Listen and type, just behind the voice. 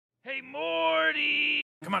Hey, Morty!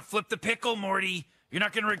 Come on, flip the pickle, Morty. You're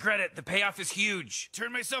not gonna regret it. The payoff is huge.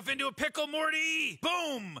 Turn myself into a pickle, Morty!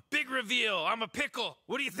 Boom! Big reveal. I'm a pickle.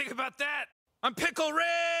 What do you think about that? I'm Pickle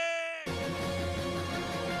Rick!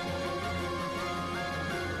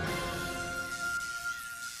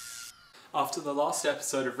 After the last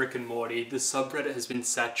episode of Rick and Morty, the subreddit has been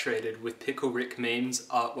saturated with Pickle Rick memes,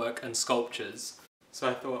 artwork, and sculptures. So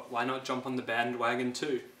I thought, why not jump on the bandwagon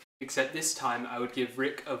too? Except this time I would give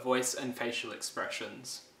Rick a voice and facial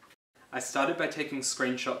expressions. I started by taking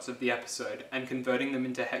screenshots of the episode and converting them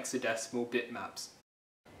into hexadecimal bitmaps.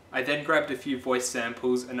 I then grabbed a few voice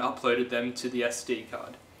samples and uploaded them to the SD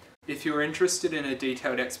card. If you are interested in a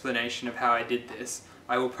detailed explanation of how I did this,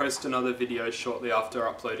 I will post another video shortly after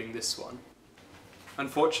uploading this one.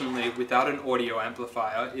 Unfortunately, without an audio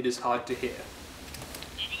amplifier, it is hard to hear.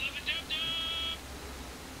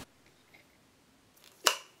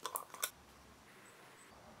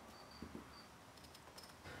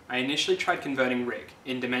 I initially tried converting Rick,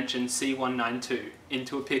 in dimension C192,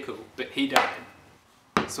 into a pickle, but he died.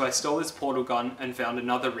 So I stole his portal gun and found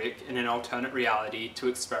another Rick in an alternate reality to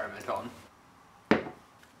experiment on.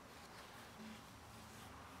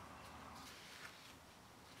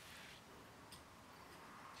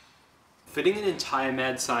 Fitting an entire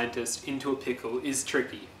mad scientist into a pickle is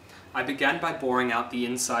tricky. I began by boring out the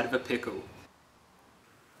inside of a pickle.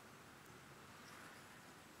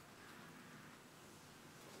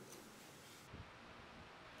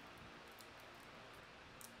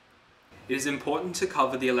 It is important to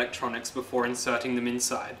cover the electronics before inserting them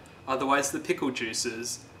inside, otherwise the pickle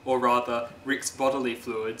juices, or rather, Rick's bodily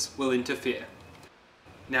fluids, will interfere.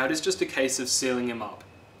 Now it is just a case of sealing him up,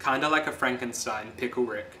 kinda like a Frankenstein Pickle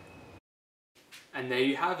Rick. And there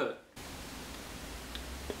you have it.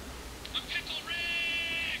 I'm Pickle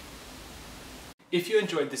Rick! If you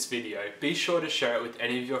enjoyed this video, be sure to share it with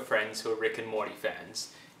any of your friends who are Rick and Morty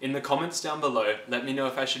fans. In the comments down below, let me know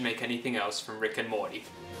if I should make anything else from Rick and Morty.